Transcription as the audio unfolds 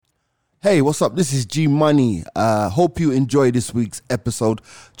Hey, what's up? This is G Money. Hope you enjoy this week's episode.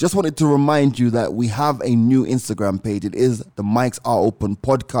 Just wanted to remind you that we have a new Instagram page. It is the Mics Are Open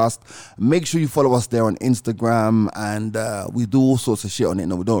podcast. Make sure you follow us there on Instagram, and we do all sorts of shit on it.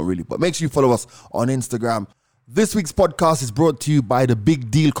 No, we don't really, but make sure you follow us on Instagram. This week's podcast is brought to you by the Big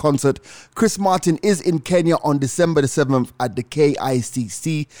Deal Concert. Chris Martin is in Kenya on December the 7th at the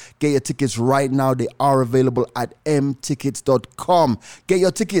KICC. Get your tickets right now. They are available at mtickets.com. Get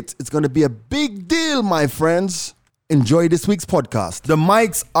your tickets. It's going to be a big deal, my friends. Enjoy this week's podcast. The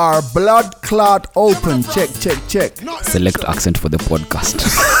mics are blood clot open. Check. Select accent for the podcast.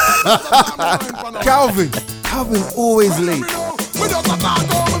 Calvin always late.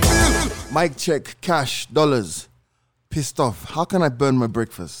 Mic check, cash, dollars. Pissed off. How can I burn my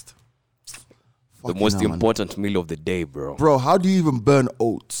breakfast? The most important meal of the day, bro. Bro, how do you even burn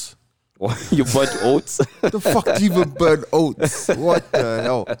oats? You burn oats? The fuck do you even burn oats? What the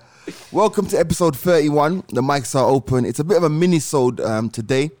hell? Welcome to episode 31. The mics are open. It's a bit of a mini-sode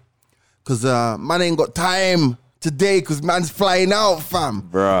today. Because man ain't got time today because man's flying out, fam.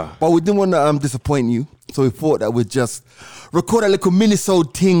 Bruh. But we didn't want to disappoint you. So we thought that we'd just record a little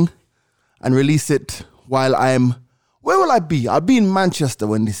mini-sode thing and release it while I'm... Where will I be? I'll be in Manchester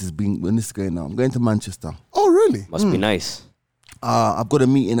when this is going on. I'm going to Manchester. Oh, really? Must be nice. I've got a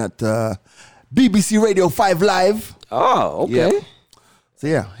meeting at BBC Radio 5 Live. Oh, okay. Yeah. So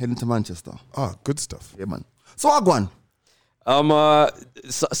yeah, heading to Manchester. Ah, good stuff. Yeah, man. So Agwan.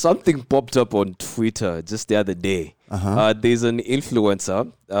 Something popped up on Twitter just the other day. There's an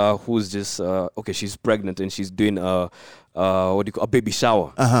influencer who's just... she's pregnant and she's doing a baby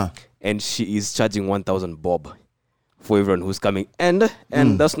shower. And she is charging 1,000 bob for everyone who's coming. And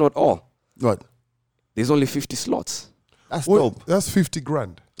that's not all. What? There's only 50 slots. That's What? dope. That's 50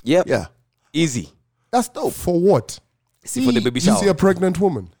 grand. Yep. Yeah. Easy. That's dope. For what? See, for the baby You see shower. a pregnant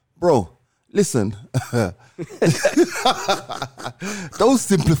woman? Bro, listen. Don't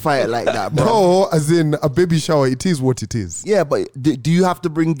simplify it like that, bro. Bro, as in a baby shower, it is what it is. Yeah, but do you have to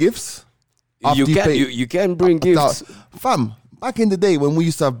bring gifts? After pay? You can bring gifts. Fam, back in the day when we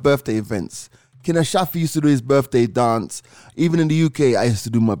used to have birthday events, Kina Shafi used to do his birthday dance. Even in the UK, I used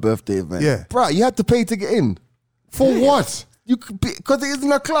to do my birthday event. Yeah. Bro, you had to pay to get in. For what? You could because it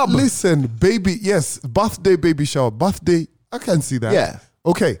isn't a club. Listen, birthday baby shower. Birthday, I can see that. Yeah.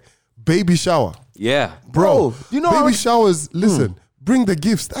 Okay, baby shower. Yeah. Bro, you know how baby much- showers, listen, bring the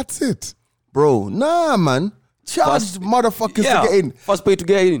gifts, that's it. Bro, nah, man. Charge First- motherfuckers to get in. First pay to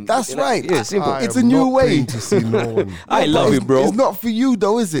get in. That's You know? right. Yeah, simple. It's am a new not way. paying to see no one. I But love it's- it, bro. It's not for you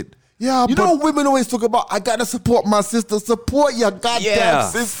though, is it? Yeah, You but know women always talk about, I gotta support my sister. Support your goddamn Yeah.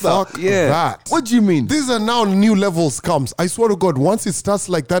 sister. fuck Yeah. that. What do you mean? These are now new levels comes. I swear to God, once it starts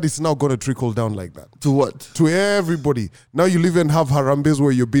like that, it's now going to trickle down like that. To what? To everybody. Now you'll even have harambes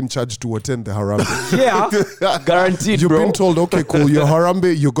where you're being charged to attend the harambe. Yeah. Guaranteed, You're bro. being told, okay, cool, your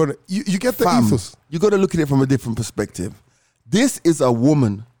harambe, you're going to... You get the Fam, ethos. you gotta look at it from a different perspective. This is a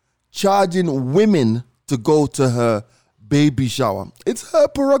woman charging women to go to her baby shower. It's her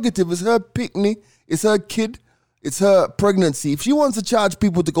prerogative. It's her picnic. It's her kid. It's her pregnancy. If she wants to charge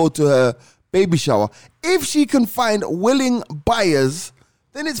people to go to her baby shower, if she can find willing buyers,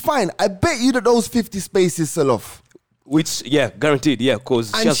 then it's fine. I bet you that those 50 spaces sell off. Which, guaranteed,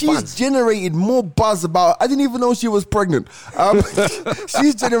 because And she's generated more buzz about... I didn't even know she was pregnant.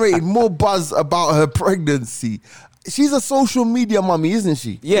 She's generated more buzz about her pregnancy. She's a social media mummy, isn't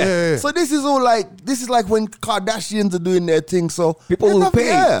she? Yeah. So this is like when Kardashians are doing their thing. So People there's will nothing- pay.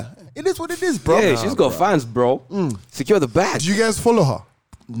 Yeah, it is what it is, bro. Yeah, she's got fans, bro. Secure the bag. Do you guys follow her?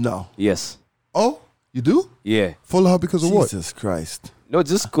 No, Yes. Oh, you do? Yeah. Follow her because of what? Jesus Christ. No,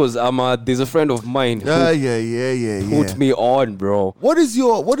 just because there's a friend of mine who Yeah. put me on, bro. What is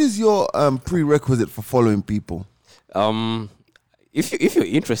your prerequisite for following people? If you're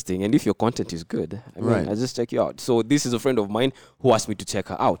interesting and if your content is good, I mean, Right. I just check you out. So this is a friend of mine who asked me to check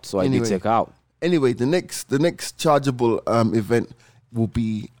her out. So I Anyway. did check her out. Anyway, the next chargeable event will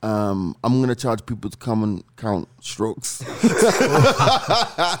be I'm gonna charge people to come and count strokes.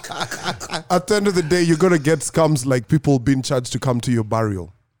 At the end of the day, you're going to get scams like people being charged to come to your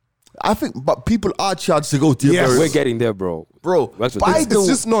burial. I think, but people are charged to go to your Yes. burial. We're getting there, bro. Bro, That's what by it is. the It's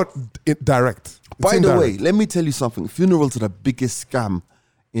just not direct. It's By the way, indirect. let me tell you something. Funerals are the biggest scam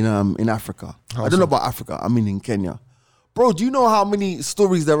in Africa. I don't know about Africa. I mean in Kenya. Bro, do you know how many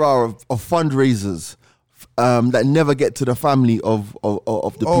stories there are of fundraisers that never get to the family of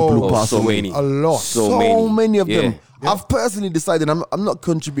the people who pass so away? many. A lot. So So many of Yeah. them. I've personally decided I'm not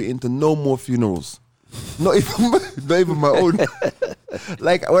contributing to no more funerals. Not even my own.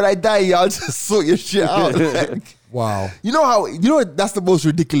 Like when I die, y'all just sort your shit out. Like, Wow. You know that's the most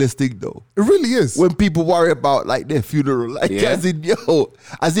ridiculous thing though. It really is. When people worry about like their funeral, like Yeah.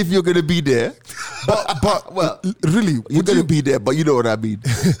 as if you're gonna be there. but Well, really, you're gonna be there, but you know what I mean.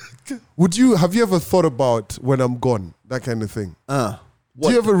 have you ever thought about when I'm gone, that kind of thing? Do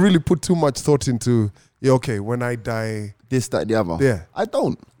What? you ever really put too much thought into, when I die? This, that, the other. Yeah. I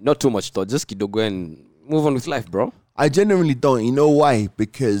don't. Not too much thought. Just kidogo and move on with life, bro. I genuinely don't. You know why?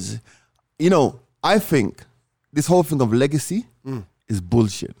 Because, I think this whole thing of legacy is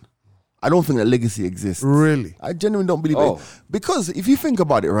bullshit. I don't think that legacy exists. Really? I genuinely don't believe Oh. it. Because if you think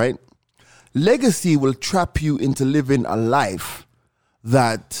about it, right, legacy will trap you into living a life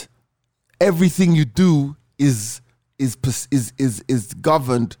that everything you do is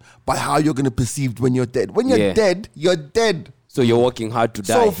governed by how you're going to perceived when you're dead. When you're Yeah. dead, you're dead. So you're working hard to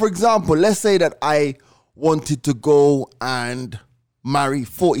die. So, for example, let's say that I wanted to go and marry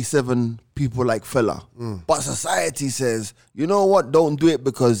 47 people like fella, but society says, you know what, don't do it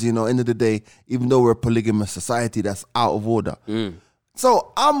because, end of the day, even though we're a polygamous society, that's out of order.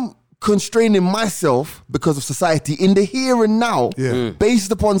 So I'm constraining myself because of society in the here and now,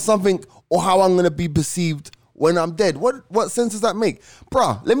 based upon something or how I'm going to be perceived when I'm dead. What sense does that make?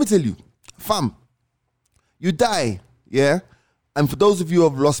 Bruh, let me tell you, fam, you die, yeah? And for those of you who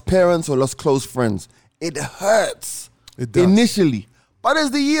have lost parents or lost close friends, it hurts It does. initially. But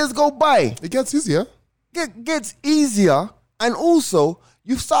as the years go by, It gets easier. it gets easier. And also,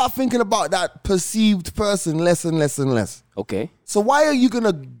 you start thinking about that perceived person less and less and less. Okay. So why are you going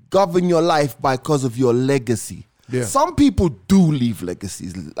to govern your life because of your legacy? Yeah. Some people do leave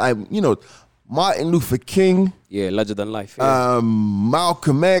legacies. Martin Luther King, Yeah, larger than life. Yeah.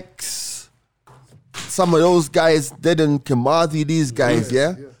 Malcolm X, some of those guys, Dead and Kimathi, these guys,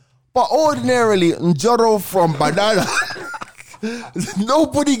 yeah? But ordinarily, Njoro from Banana,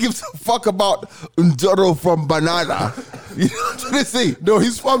 nobody gives a fuck about Njoro from Banana. You know what I'm trying to say? No,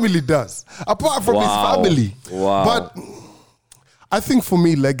 his family does. Apart from Wow. his family. Wow. But I think for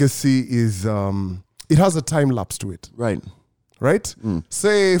me, legacy is, it has a time lapse to it. Right. Right?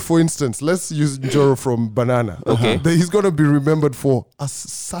 Say, for instance, let's use Joro from Banana. Okay. That he's going to be remembered for a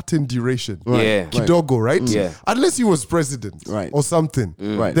certain duration. Right. Yeah. Kidogo, right? Yeah. Unless he was president Right. or something.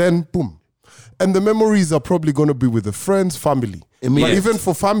 Right. Then, boom. And the memories are probably going to be with the friends, family. But Immediate. even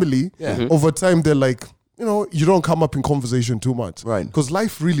for family, over time, they're like, you don't come up in conversation too much. Right. Because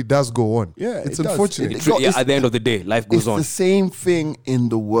life really does go on. Yeah, It's it does. unfortunate. It- it's- At the end of the day, life goes It's on. the same thing in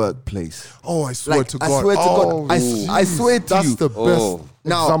the workplace. Oh, I swear Like, to I God. swear to God. Oh, I swear to that's you. the best Oh.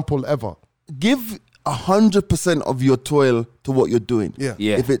 Now- example ever. Give 100% of your toil to what you're doing. Yeah.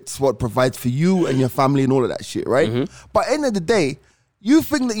 Yeah. If it's what provides for you and your family and all of that shit, right? But end of the day, you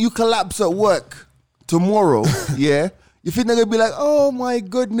think that you collapse at work tomorrow, yeah? You think they're gonna be like, oh my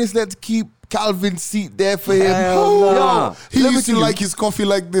goodness, let's keep Calvin's seat there for him. Hell nah. Yo, He let me used to tell you, like his coffee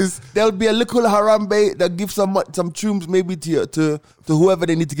like this. there'll be a little harambe that gives some tunes maybe to whoever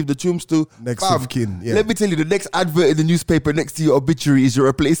they need to give the tunes to. Next Fam, of kin, yeah. Let me tell you, the next advert in the newspaper next to your obituary is your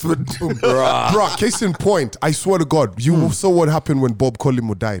replacement. Bruh, case in point, I swear to God, you saw what happened when Bob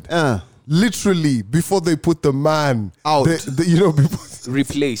Collymore died. Literally, before they put the man Out. before,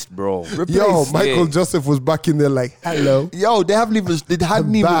 Replaced, bro. yo, Michael Yeah. Joseph was back in there like, hello. Yo, they hadn't even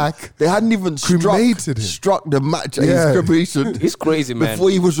back. Cremated him. struck the match at Yeah. his cremation He's crazy, man. before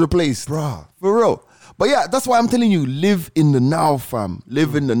he was replaced. Bruh. For real. But yeah, that's why I'm telling you, live in the now, fam.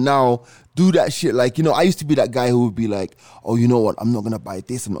 Live in the now. Do that shit. Like, I used to be that guy who would be like, oh, you know what? I'm not going to buy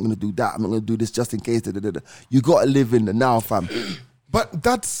this. I'm not going to do that. I'm not going to do this just in case. Da, da, da, da. You got to live in the now, fam. But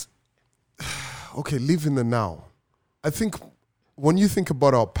that's, okay, live in the now. I think when you think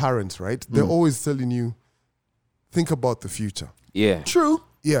about our parents, right? They're always telling you, think about the future. Yeah. True.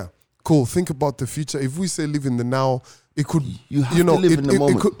 Yeah, cool. Think about the future. If we say live in the now, it could, You have to live in the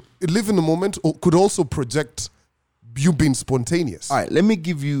moment. It live in the moment or could also project you being spontaneous. All right, let me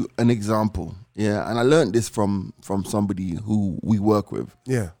give you an example. Yeah, and I learned this from somebody who we work with.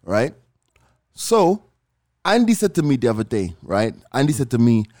 Yeah. Right? So, Andy said to me the other day, right? Andy said to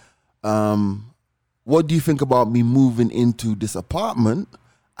me, what do you think about me moving into this apartment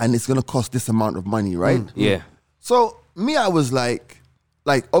and it's going to cost this amount of money, right? Yeah. So, me, I was like,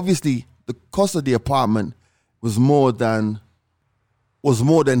 obviously, the cost of the apartment was more than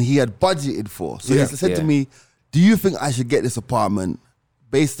he had budgeted for. So Yeah. he said to me, do you think I should get this apartment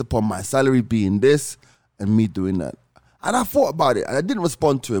based upon my salary being this and me doing that? And I thought about it and I didn't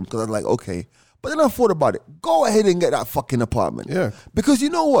respond to him because I was like, okay. But then I thought about it. Go ahead and get that fucking apartment. Yeah. Because you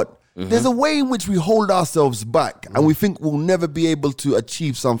know what? There's a way in which we hold ourselves back and we think we'll never be able to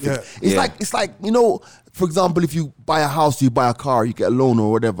achieve something. Yeah. It's like, for example, if you buy a house, you buy a car, you get a loan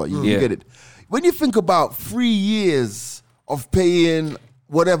or whatever, you get it. when you think about 3 years of paying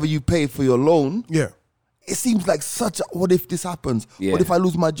whatever you pay for your loan, it seems like such a, what if this happens? Yeah. What if I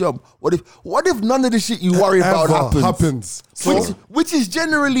lose my job? What if none of the shit you worry about happens? So, Which is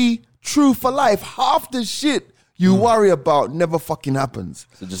generally true for life. Half the shit you worry about never fucking happens.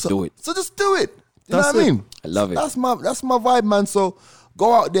 So just do it. So just do it. You know That's what I it. mean? I love it. That's my vibe, man. So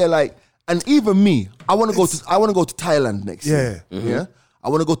go out there, like, and even me, I want to go to Thailand next year. Yeah. I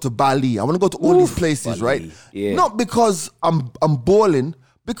want to go to Bali. I want to go to all these places, Bali. right? Yeah. Not because I'm balling,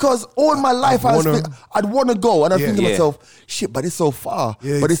 because all my life I'd want to go, and I think to myself, shit, but it's so far.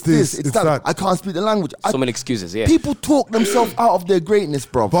 Yeah, but it's it's this, this, it's it's that. that. I can't speak the language. So many excuses, yeah. People talk themselves out of their greatness,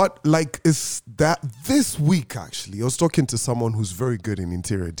 bro. but like, it's that this week actually, I was talking to someone who's very good in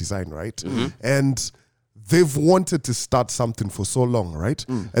interior design, right? And they've wanted to start something for so long, right?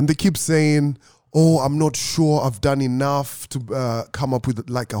 And they keep saying, oh, I'm not sure I've done enough to come up with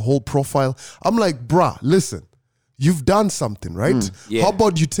like a whole profile. I'm like, bruh, listen, you've done something, right? Yeah. How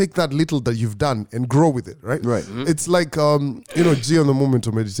about you take that little that you've done and grow with it, right? Right. It's like, G on the Moment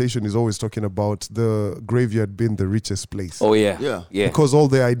of Meditation is always talking about the graveyard being the richest place. Oh yeah. Yeah. Yeah. Because all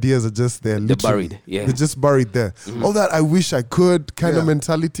the ideas are just there. They're literally. buried, yeah. They're just buried there. All that I wish I could kind of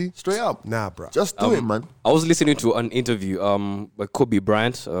mentality. Straight up. Nah, bruh. Just do it, man. I was listening to an interview by Kobe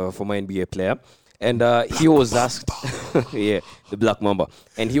Bryant, former NBA player, and he was asked, the Black Mamba,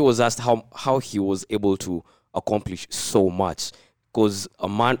 and he was asked how he was able to accomplish so much, because a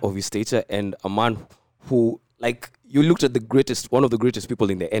man of his stature and a man who, like, you looked at one of the greatest people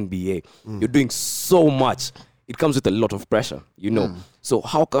in the NBA, you're doing so much. It comes with a lot of pressure, you know. So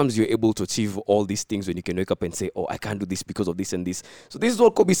how comes you're able to achieve all these things when you can wake up and say, oh, I can't do this because of this and this? So this is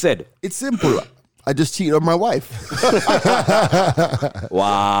what Kobe said. It's simple. I just cheated on my wife.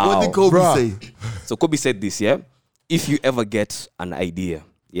 Wow. What did Kobe say? So Kobe said this, yeah? If you ever get an idea,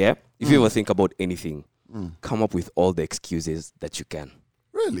 yeah? If you ever think about anything, come up with all the excuses that you can.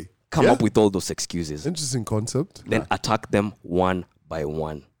 Really? Come up with all those excuses. Interesting concept. Then attack them one by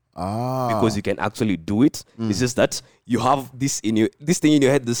one. Because you can actually do it. It's just that you have this thing in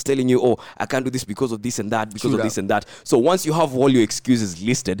your head that's telling you, oh, I can't do this because of this and that, because of this and that. So once you have all your excuses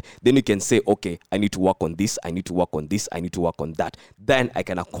listed, then you can say, okay, I need to work on this, I need to work on this, I need to work on that. Then I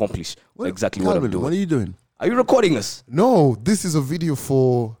can accomplish exactly what I'm doing. What are you doing? Are you recording us? No, this is a video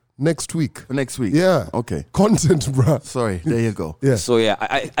for next week. For next week? Yeah. Okay. Content, bruh. Sorry. There you go. Yeah. So yeah,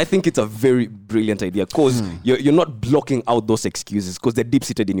 I think it's a very brilliant idea, because you're not blocking out those excuses, because they're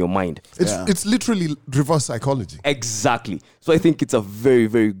deep-seated in your mind. It's literally reverse psychology. Exactly. So I think it's a very,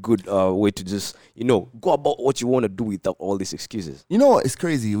 very good way to just, go about what you want to do without all these excuses. You know what? It's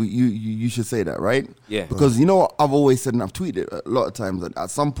crazy. You should say that, right? Yeah. Because you know what I've always said, and I've tweeted a lot of times, that at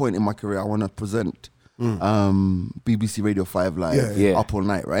some point in my career I want to present BBC Radio 5 Live Yeah. up all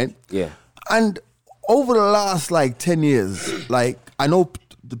night, right? Yeah. And over the last 10 years, I know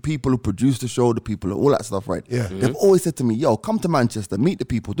the people who produce the show, the people, all that stuff, right? Yeah. They've always said to me, yo, come to Manchester, meet the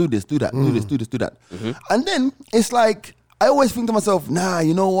people, do this, do that, do this, do this, do that. And then it's like, I always think to myself, nah,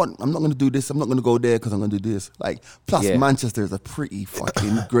 you know what? I'm not going to do this. I'm not going to go there because I'm going to do this. Plus Yeah. Manchester is a pretty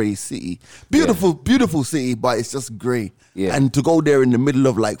fucking grey city. Beautiful, beautiful city, but it's just grey. Yeah. And to go there in the middle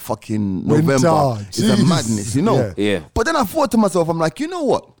of fucking Winter, November is a jeez. madness, you know? Yeah. But then I thought to myself, I'm like, you know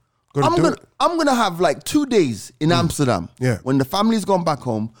what? I'm gonna have 2 days in Amsterdam. Yeah. When the family's gone back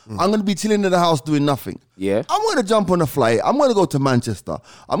home, I'm gonna be chilling in the house doing nothing. Yeah. I'm gonna jump on a flight. I'm gonna go to Manchester.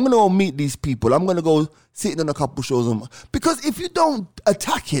 I'm gonna go meet these people. I'm gonna go sit in on a couple shows. Because if you don't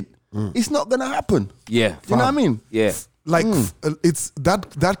attack it, it's not gonna happen. Yeah. You know what I mean? Yeah. It's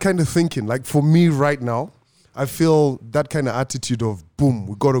that kind of thinking. Like for me right now, I feel that kind of attitude of boom,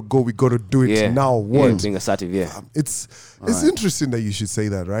 we gotta go, we gotta do it now. What? Yeah, being assertive, yeah. It's interesting that you should say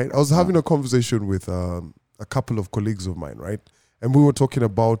that, right? I was having a conversation with a couple of colleagues of mine, right? And we were talking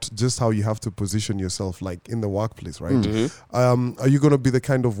about just how you have to position yourself in the workplace, right? Are you gonna be the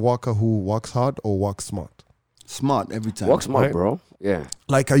kind of worker who works hard or works smart? Smart every time. Work smart, Right. bro. Yeah.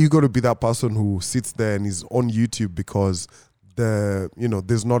 Are you gonna be that person who sits there and is on YouTube because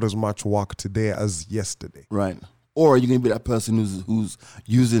there's not as much work today as yesterday? Right. Or are you gonna be that person who's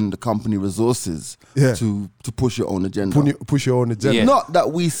using the company resources to push your own agenda? Push your own agenda. Yeah. Not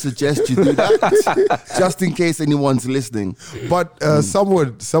that we suggest you do that, just in case anyone's listening. But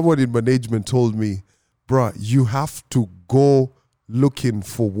someone in management told me, bruh, you have to go looking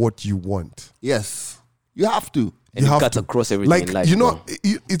for what you want. Yes, you have to. And it cuts across everything in life. bro.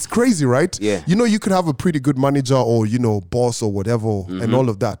 It's crazy, right? Yeah. You could have a pretty good manager or, boss or whatever and all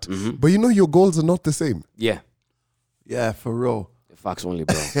of that. But your goals are not the same. Yeah. Yeah, for real. Facts only,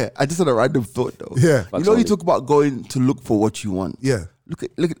 bro. Yeah, I just had a random thought though. Yeah. You know, you talk about going to look for what you want. Yeah.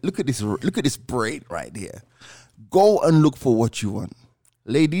 look at this brain right here. Go and look for what you want.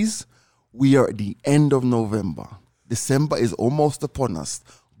 Ladies, we are at the end of November. December is almost upon us.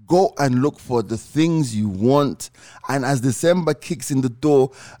 Go and look for the things you want. And as December kicks in the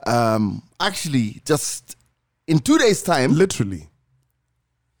door, actually, just in 2 days' time, Literally.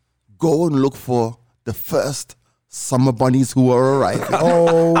 go and look for the first summer bunnies who are arriving.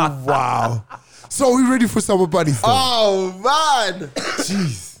 Oh, wow. So are we ready for summer bunnies? Oh, man.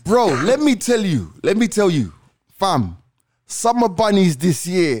 Jeez. Bro, let me tell you, fam, summer bunnies this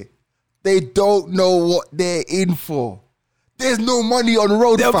year, they don't know what they're in for. There's no money on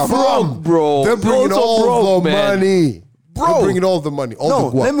road, They're fam. broke, bro. They're bringing Roads are all broke, the man. money. Bro. They're bringing all the money. All No,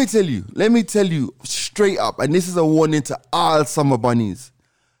 the guap. let me tell you straight up, and this is a warning to all summer bunnies.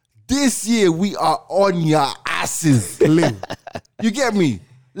 This year we are on your asses. You get me?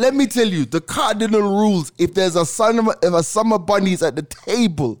 Let me tell you, the cardinal rules, if a summer bunnies at the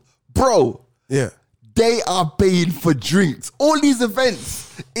table, bro, Yeah. they are paying for drinks. All these events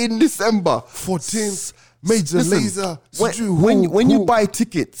in December. 14th, Major Listen, Laser. when you buy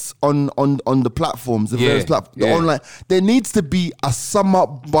tickets on the platforms, the various platforms, the online, there needs to be a summer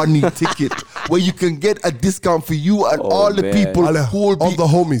bunny ticket where you can get a discount for you and all the man. people who will All be the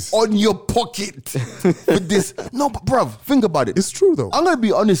homies. on your pocket with this. No, but bruv, think about it. It's true though. I'm gonna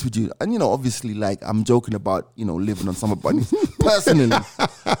be honest with you, and obviously, like I'm joking about living on summer bunnies personally,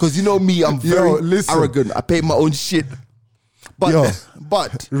 because me, I'm very listen. arrogant. I pay my own shit,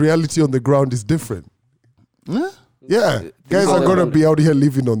 but Reality on the ground is different. Yeah. Guys all are going to about be out here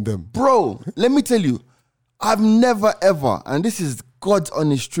living on them. bro, let me tell you, I've never ever, and this is God's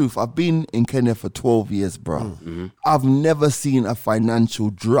honest truth, I've been in Kenya for 12 years, bro. I've never seen a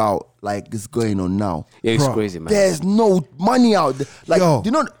financial drought like this going on now. Yeah, it's Bro, crazy, man. There's no money out there. Like, Yo.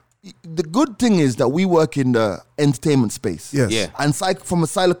 the good thing is that we work in the entertainment space. Yes. Yeah. And from a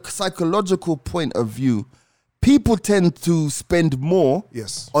psychological point of view, people tend to spend more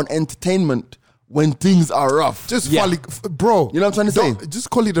Yes. on entertainment when things are rough. Just Yeah. bro. You know what I'm trying to say? Just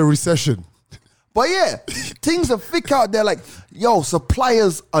call it a recession. But yeah, things are thick out there. Like, yo,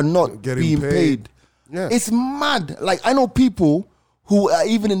 suppliers are not Getting being paid. paid. Yeah. It's mad. Like, I know people who are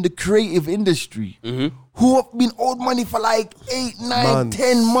even in the creative industry who have been owed money for like 8, 9,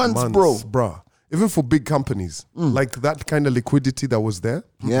 10 months, bro. Bro. Even for big companies, like that kind of liquidity that was there.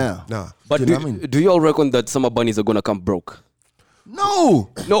 Yeah. Nah. But You know what I mean? do you all reckon that summer bunnies are gonna come broke? No.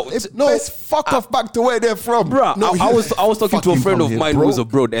 No, It's fuck off back to where they're from. Bruh, No, I was talking to a fucking friend come of here, mine bro. who's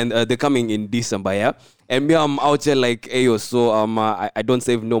abroad, and they're coming in December, yeah. And me, I'm out here like, hey, yo, so I don't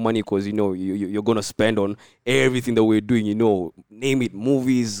save no money because you're gonna spend on everything that we're doing, name it,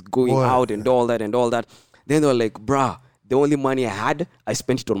 movies, going Boy. out, and all that and all that. Then they're like, bruh, the only money I had, I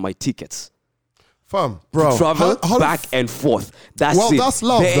spent it on my tickets. Fam. Bro, Travel how- back and forth. That's Well, it. that's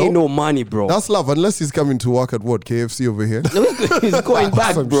love, There ain't though. no money, bro. That's love, unless he's coming to work at what? KFC over here? He's going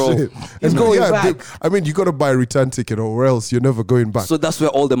back, Some bro. shit. He's And going yeah, back. I mean, you got to buy a return ticket or else you're never going back. So that's where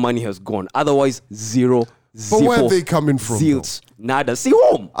all the money has gone. Otherwise, zero. But where are they coming from, Zilch, nada. See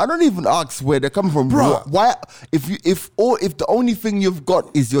home. I don't even ask where they're coming from, Bro. Why? If the only thing you've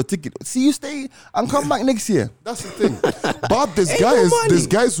got is your ticket, see you stay and come back next year. That's the thing. But there's Ain't no money. there's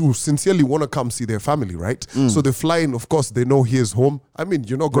guys who sincerely want to come see their family, right? So they fly in. Of course, they know here's home. I mean,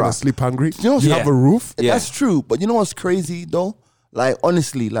 you're not gonna Bruh. sleep hungry. You know- You Yeah. have a roof. Yeah. That's true. But you know what's crazy though? Like,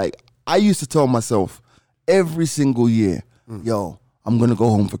 honestly, like I used to tell myself every single year, yo, I'm gonna go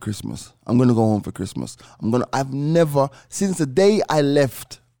home for Christmas. I'm gonna go home for Christmas. I've never, since the day I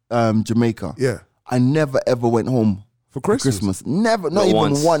left Jamaica, Yeah. I never ever went home For Christmas? Never, not Not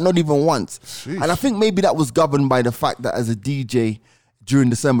even once. not even once. Sheesh. And I think maybe that was governed by the fact that as a DJ during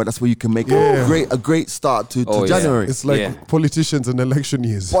December, that's where you can make a great start to Oh, yeah. January. It's like Yeah. politicians and election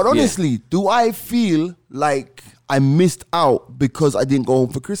years. But honestly, do I feel like I missed out because I didn't go home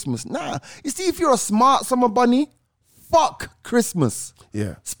for Christmas? Nah. You see, if you're a smart summer bunny, fuck Christmas.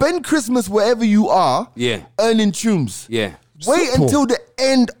 Yeah. Spend Christmas wherever you are. Yeah. Earning tunes. Yeah. Wait Simple. until the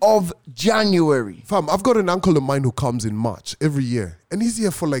end of January. Fam, I've got an uncle of mine who comes in March every year. And he's here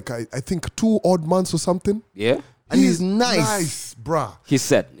for like, I think 2 odd months or something. Yeah. And he's nice. Nice, bruh. He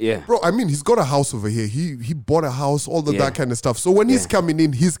said, yeah. Bro, I mean, he's got a house over here. He bought a house, all Yeah. that kind of stuff. So when he's coming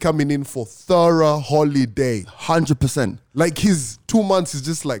in for thorough holiday. 100%. Like his 2 months is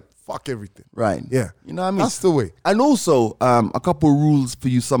just like, fuck everything. Right. Yeah. You know what I mean? That's the way. And also, a couple rules for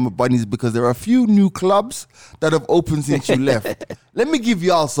you summer bunnies, because there are a few new clubs that have opened since you left. Let me give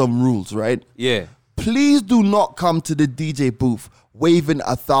y'all some rules, right? Yeah. Please do not come to the DJ booth waving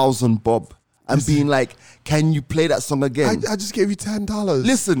 1,000 bob and being like, can you play that song again? I just gave you $10.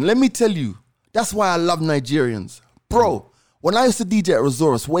 Listen, let me tell you, that's why I love Nigerians. Bro, when I used to DJ at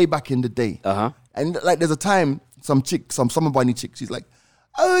Resorts way back in the day, and like there's a time some summer bunny chick, she's like,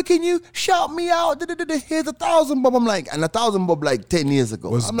 oh, can you shout me out? Here's 1,000 bob. I'm like, and 1,000 bob like 10 years ago.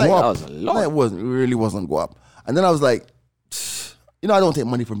 Was I'm like, guap. that was a lot. It really wasn't guap. And then I was like, I don't take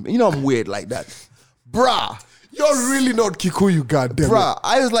money from, I'm weird like that. Bruh. You're really not Kikuyu, goddamn. Bruh,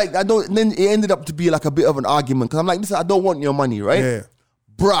 I was like, I don't, and then it ended up to be like a bit of an argument. Cause I'm like, listen, I don't want your money, right? Yeah.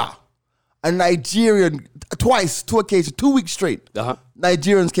 Bruh. A Nigerian, twice, 2 occasions, 2 weeks straight.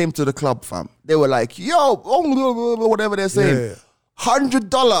 Nigerians came to the club, fam. They were like, yo, whatever they're saying. Yeah.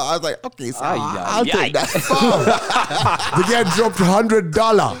 $100. I was like, okay, so I'll take that. The guy dropped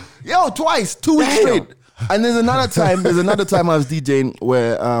 $100. Yo, twice, 2 weeks straight. And there's another time I was DJing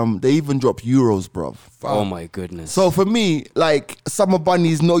where they even dropped euros, bruv. Oh my goodness. So for me, like, Summer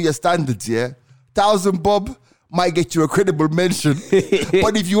Bunnies know your standards, yeah? 1,000 bob might get you a credible mention.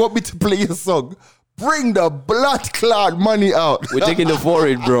 But if you want me to play your song, bring the blood clot money out. We're taking the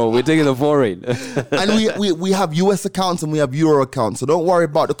foreign, bro. We're taking the foreign. And we have US accounts and we have Euro accounts. So don't worry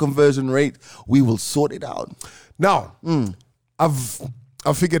about the conversion rate. We will sort it out. Now, I've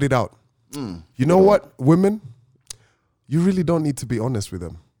figured it out. You know what, women? You really don't need to be honest with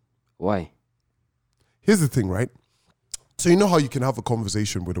them. Why? Here's the thing, right? So you know how you can have a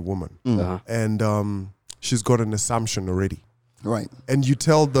conversation with a woman and she's got an assumption already. Right. And you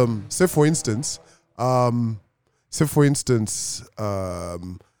tell them, say for instance,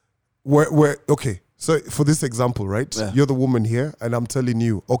 where okay, so for this example, right? Yeah. You're the woman here and I'm telling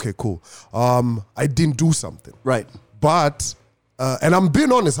you, okay, cool. I didn't do something. Right. But, and I'm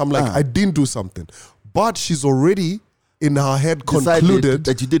being honest, I'm like, I didn't do something. But she's already in her head concluded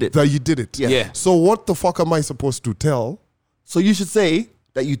that you did it. That you did it. Yeah. So what the fuck am I supposed to tell? So you should say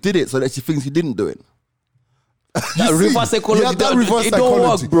that you did it so that she thinks you didn't do it. That reverse psychology, Yeah, that reverse it don't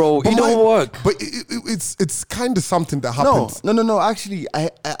psychology. work, bro. But It don't work. But it's kind of something that No, happens. no. Actually,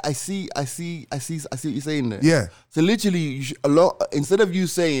 I see what you're saying there. Yeah. So literally, you should, instead of you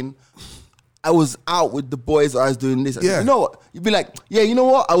saying, I was out with the boys or I was doing this. Yeah. You know what? You'd be like, yeah, you know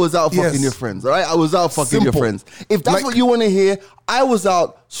what? I was out fucking Yes. your friends, all right? I was out fucking your Simple. friends. If that's Like- what you want to hear, I was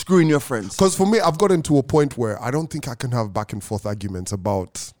out screwing your friends. Because for me, I've gotten to a point where I don't think I can have back and forth arguments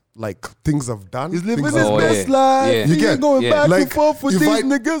about like things I've done. He's living his things I've done. best life. Yeah. He You get- ain't going yeah. back and Like, forth with if these I-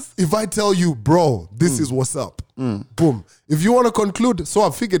 niggas. If I tell you, bro, this is what's up, boom. If you want to conclude, so I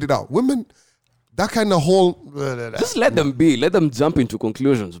figured it out. Women, that kind of whole. Just let them be. Let them jump into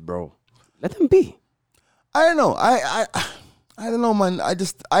conclusions, bro. Let them be. I don't know. I don't know, man.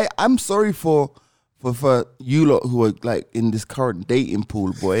 I'm sorry for you lot who are like in this current dating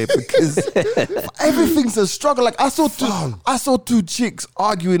pool, boy, because everything's a struggle. Like I saw two chicks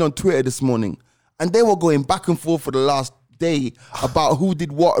arguing on Twitter this morning, and they were going back and forth for the last day about who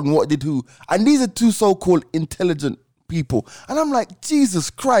did what and what did who. And these are two so-called intelligent people, and I'm like,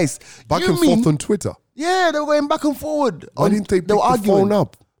 Jesus Christ, Back you and mean- forth on Twitter. Yeah, they were going back and forward. Why didn't they pick were the phone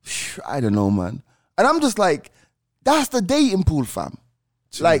up? I don't know, man. And I'm just like, that's the dating pool, fam.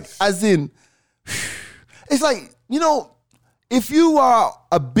 Like, as in, it's like, if you are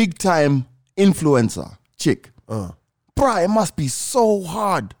a big time influencer chick, bruh, it must be so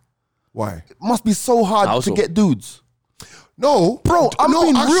hard. Why? It must be so hard How to so? get dudes. No, Bro, I'm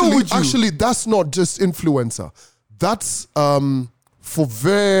being real with you. Actually, that's not just influencer. That's for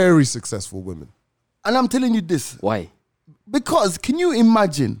very successful women. And I'm telling you this, Why? because can you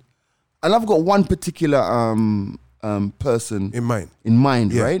imagine, and I've got one particular person In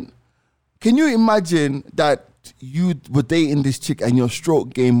mind. Yeah. right? Can you imagine that you were dating this chick and your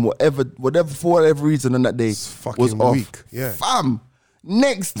stroke game, whatever, for whatever reason on that day fucking was off? weak, yeah. Fam,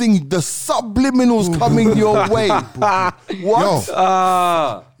 next thing, the subliminals coming your way.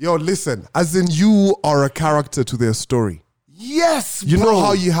 What? Yo, listen, as in you are a character to their story. Yes, You bro. know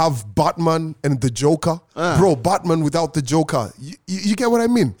how you have Batman and the Joker? Bro, Batman without the Joker. You get what I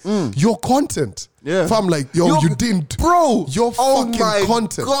mean? Your content. Yeah. Fam, like, yo, You're- you didn't. Bro, Your fucking my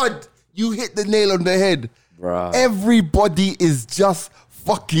content. God, you hit the nail on the head. Bruh. Everybody is just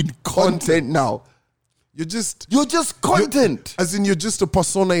fucking content now. You're just content. As in, you're just a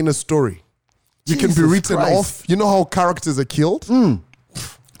persona in a story. You can be Jesus written Christ. off. You know how characters are killed?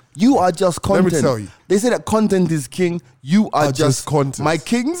 You are just Let me content. tell you. They say that content is king. You are just content. My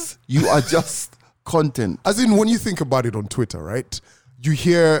kings, you are just content. As in, when you think about it on Twitter, right? You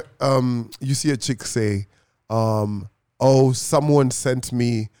hear, you see a chick say, oh, someone sent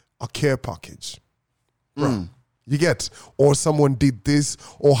me a care package. Bruh. You get? Or someone did this,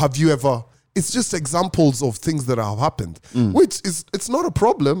 or have you ever... It's just examples of things that have happened, which is, it's not a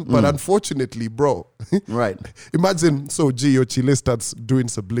problem, but unfortunately, bro. Right. Imagine, so Gio Chile starts doing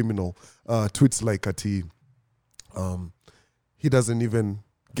subliminal tweets like ati, he doesn't even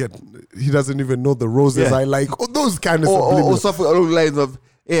know the roses I like. Or those kind of or something along the lines of,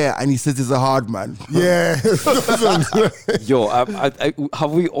 yeah, and he says he's a hard man. Yeah. Yo,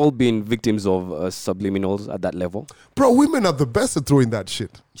 have we all been victims of subliminals at that level? Bro, women are the best at throwing that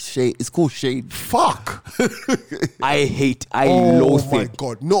shit. Shade. It's called shade. Fuck. I loathe it. Oh my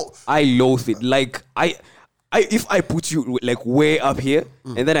God, no. I loathe it. Like, if I put you like way up here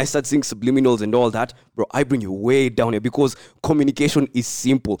and then I start seeing subliminals and all that, bro, I bring you way down here because communication is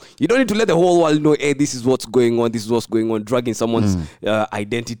simple. You don't need to let the whole world know, hey, this is what's going on, dragging someone's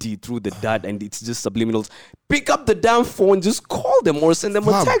identity through the dad, and it's just subliminals. Pick up the damn phone, just call them or send them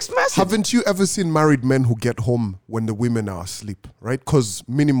a text message. Haven't you ever seen married men who get home when the women are asleep, right? Because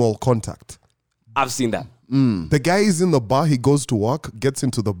minimal contact. I've seen that. The guy is in the bar, he goes to work, gets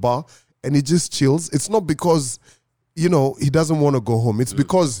into the bar, and he just chills. It's not because, he doesn't want to go home. It's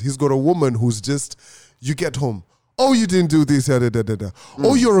because he's got a woman who's just, you get home. Oh, you didn't do this.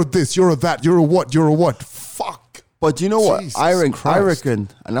 Oh, you're a this, you're a that, you're a what. Fuck. But you know what? Jesus I Christ. reckon,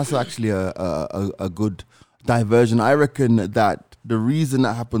 and that's actually a good diversion. I reckon that the reason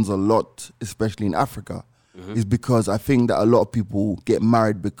that happens a lot, especially in Africa, is because I think that a lot of people get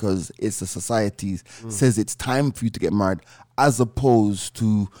married because it's a society says it's time for you to get married, as opposed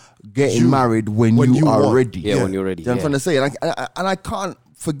to getting married when you are want. ready. Yeah, when you're ready. You know what I'm trying to say? And I can't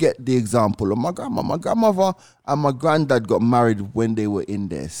forget the example of my grandma. My grandmother and my granddad got married when they were in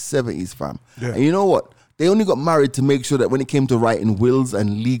their 70s, fam. Yeah. And you know what? They only got married to make sure that when it came to writing wills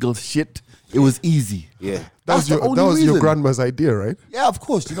and legal shit, it was easy. Yeah. That's That was your grandma's idea, right? Yeah, of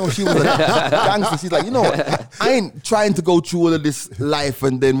course. She was a gangster. She's like, what? I ain't trying to go through all of this life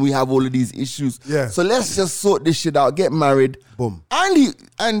and then we have all of these issues. Yeah. So let's just sort this shit out, get married. Boom.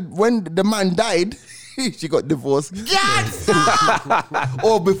 And when the man died, she got divorced.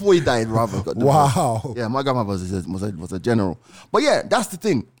 Or before he died, rather. Got divorced. Wow. Yeah, my grandma was a general. But yeah, that's the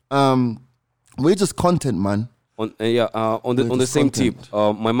thing. We're just content, man. On the same tip,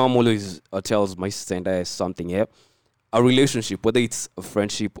 my mom always tells my sister and I something. Yeah, a relationship, whether it's a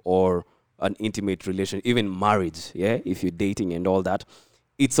friendship or an intimate relation, even marriage. Yeah, if you're dating and all that,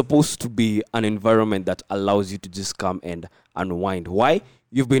 it's supposed to be an environment that allows you to just come and unwind. Why?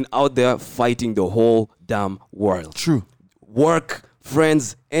 You've been out there fighting the whole damn world. True. Work,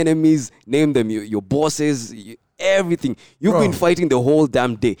 friends, enemies, name them. Your bosses. Everything you've been fighting the whole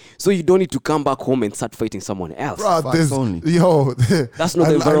damn day, so you don't need to come back home and start fighting someone else. Bro, Facts only. That's not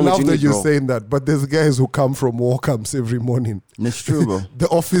the environment I love you that need, you're bro. saying that, but there's guys who come from war camps every morning. That's true, bro. The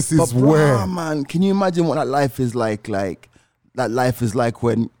office is But bruh, where? man, can you imagine what that life is like? Like that life is like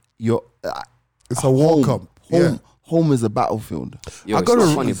when you're It's a war camp. Yeah. Home is a battlefield. Yo, I it's got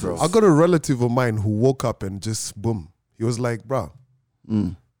not a funny, bro. I got a relative of mine who woke up and just boom. He was like, bro,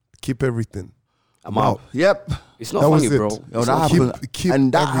 keep everything. I'm out. Yep. It's not That was funny, it. bro. Yo, It's that not- happens, keep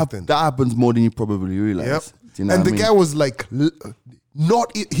and that everything. that happens more than you probably realize. Yep. Do you know And what the I mean? guy was like,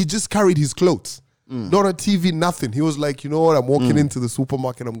 he just carried his clothes. Not a TV, nothing. He was like, you know what? I'm walking into the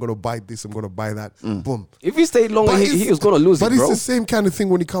supermarket. I'm going to buy this. I'm going to buy that. Boom. If he stayed longer, But he was gonna lose But it, bro. it's the same kind of thing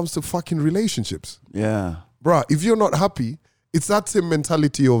when it comes to fucking relationships. Yeah. Bruh, if you're not happy, it's that same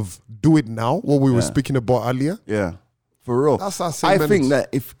mentality of do it now, what we were speaking about earlier. Yeah. For real. That's our same I energy. think that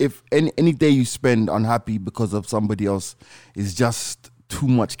if any day you spend unhappy because of somebody else is just too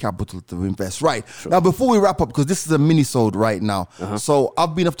much capital to invest. Right. Now, before we wrap up, because this is a mini-sode right now. So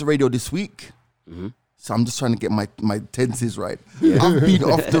I've been off the radio this week. So I'm just trying to get my tenses right. I've been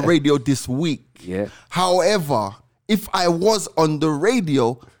off the radio this week. Yeah. However, if I was on the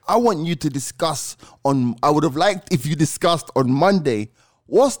radio, I want you to discuss I would have liked if you discussed on Monday,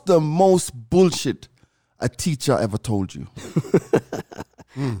 what's the most bullshit a teacher ever told you?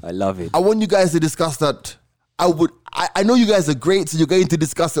 I love it. I want you guys to discuss that. I know you guys are great, so you're going to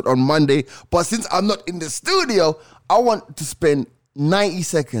discuss it on Monday. But since I'm not in the studio, I want to spend 90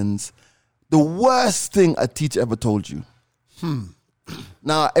 seconds. The worst thing a teacher ever told you.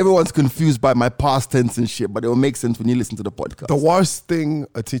 Now, everyone's confused by my past tense and shit, but it will make sense when you listen to the podcast. The worst thing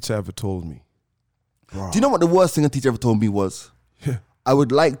a teacher ever told me. Do you know what the worst thing a teacher ever told me was? I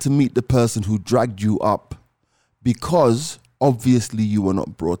would like to meet the person who dragged you up because obviously you were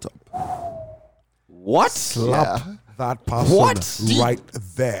not brought up. What? Slap that person What? right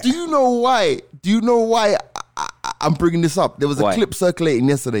there. Do you know why? I'm bringing this up? There was a Why? clip circulating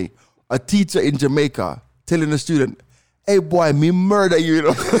yesterday. A teacher in Jamaica telling a student, "Hey boy, me murder you." You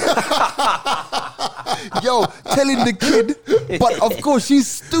know? Yo, telling the kid. But of course, she's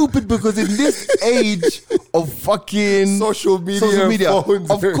stupid because in this age of fucking Social media, phones.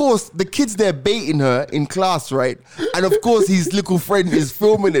 of course, the kid's there baiting her in class, right? And of course, his little friend is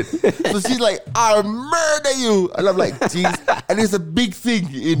filming it. So she's like, I'll murder you. And I'm like, jeez. And it's a big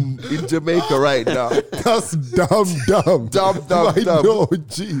thing in Jamaica right now. That's dumb. I know,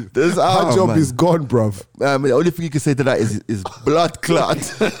 geez. Our job is gone, bruv. The only thing you can say to that is blood clot.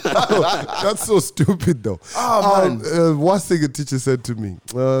 That's so stupid, though. Oh, man. One thing a teacher said to me,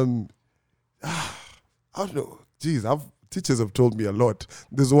 I don't know. Geez, teachers have told me a lot.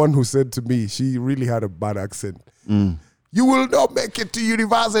 There's one who said to me, she really had a bad accent. You will not make it to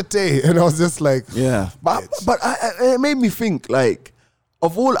university. And I was just like, yeah. But it made me think, like,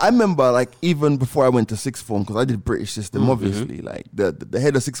 of all, I remember, like, even before I went to sixth form, because I did British system, obviously, like, the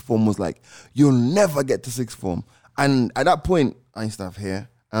head of sixth form was like, you'll never get to sixth form. And at that point, I used to have hair.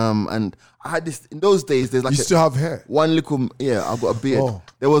 And I had this, in those days, there's like... You still have hair? One little, yeah, I've got a beard. Oh.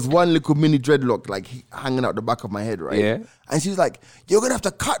 There was one little mini dreadlock, like, hanging out the back of my head, right? Yeah. And she was like, you're going to have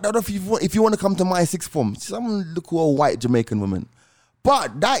to cut that off if you want to come to my sixth form. Some little old white Jamaican woman.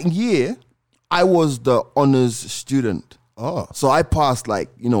 But that year, I was the honors student. Oh. So I passed, like,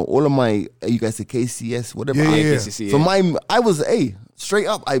 you know, all of my, you guys say KCS, whatever. Yeah. KCC, So I was A. Straight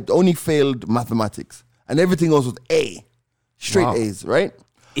up, I only failed mathematics. And everything else was A. Straight A's, right?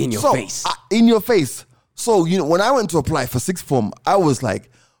 In your face. In your face. So, you know, when I went to apply for sixth form, I was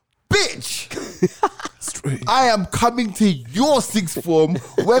like, bitch, I am coming to your sixth form,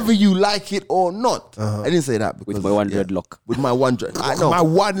 whether you like it or not. I didn't say that. Because, with my one dreadlock. With my one dreadlock. I know. My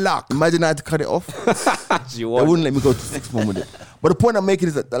one lock. Imagine I had to cut it off. They wouldn't let me go to sixth form with it. But the point I'm making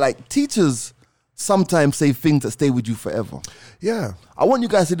is that, like, teachers sometimes say things that stay with you forever. Yeah. I want you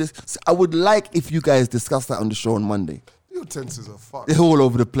guys to I would like if you guys discuss that on the show on Monday. Your tenses are fucked. They're all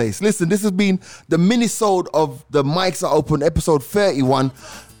over the place. Listen, this has been the mini-sode of The Mics Are Open, episode 31.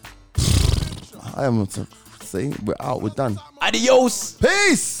 I am not to say, we're out, we're done. Adios.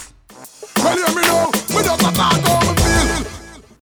 Peace. Well, let me know.